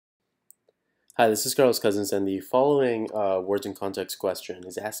Hi, this is Carlos Cousins, and the following words in context question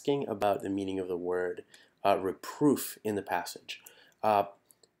is asking about the meaning of the word reproof in the passage.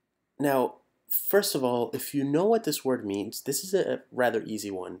 Now, first of all, if you know what this word means, this is a rather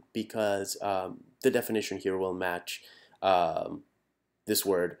easy one because the definition here will match this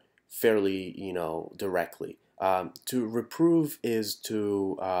word fairly, directly. To reprove is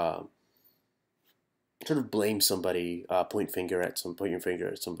to sort of blame somebody, point your finger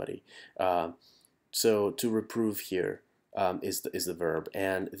at somebody. So to reprove here is the verb,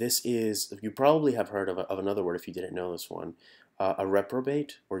 and this is, you probably have heard of another word if you didn't know this one, a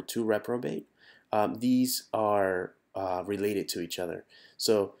reprobate or to reprobate. These are related to each other.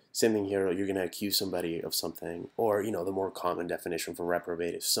 So same thing here, you're going to accuse somebody of something, or the more common definition for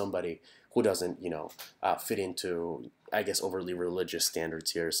reprobate is somebody who doesn't fit into, I guess, overly religious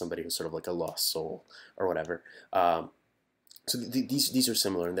standards here, somebody who's sort of like a lost soul or whatever. So these are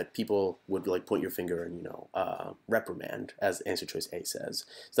similar in that people would like point your finger and reprimand, as answer choice A says.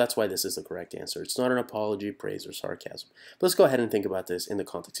 So that's why this is the correct answer. It's not an apology, praise, or sarcasm. But let's go ahead and think about this in the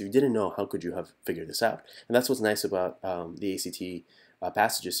context. If you didn't know, how could you have figured this out? And that's what's nice about the ACT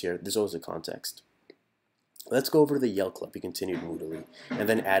passages here. There's always a context. Let's go over to the Yell Club, he continued moodily, and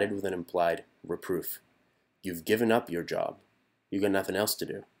then added with an implied reproof. You've given up your job. You got nothing else to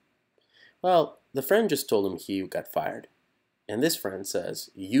do. Well, the friend just told him he got fired. And this friend says,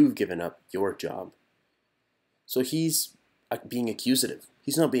 you've given up your job. So he's being accusative.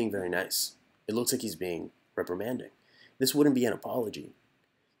 He's not being very nice. It looks like he's being reprimanding. This wouldn't be an apology.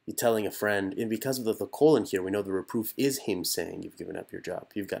 You're telling a friend, and because of the colon here, we know the reproof is him saying, you've given up your job.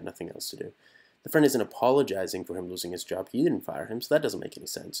 You've got nothing else to do. The friend isn't apologizing for him losing his job. He didn't fire him, so that doesn't make any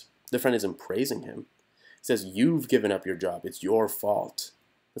sense. The friend isn't praising him. He says, you've given up your job. It's your fault.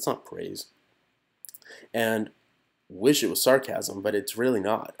 That's not praise. And wish it was sarcasm, but it's really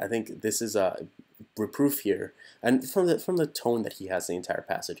not. I think this is a reproof here, and from the tone that he has in the entire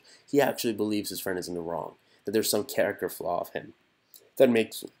passage, he actually believes his friend is in the wrong, that there's some character flaw of him that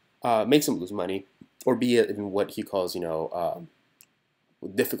makes him lose money, or be it in what he calls,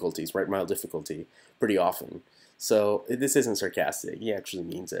 difficulties, right, mild difficulty, pretty often. So this isn't sarcastic. He actually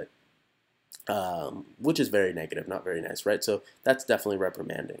means it, which is very negative, not very nice, right? So that's definitely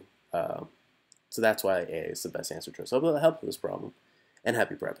reprimanding. So that's why A is the best answer choice. So I hope that helped with this problem, and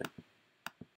happy prepping.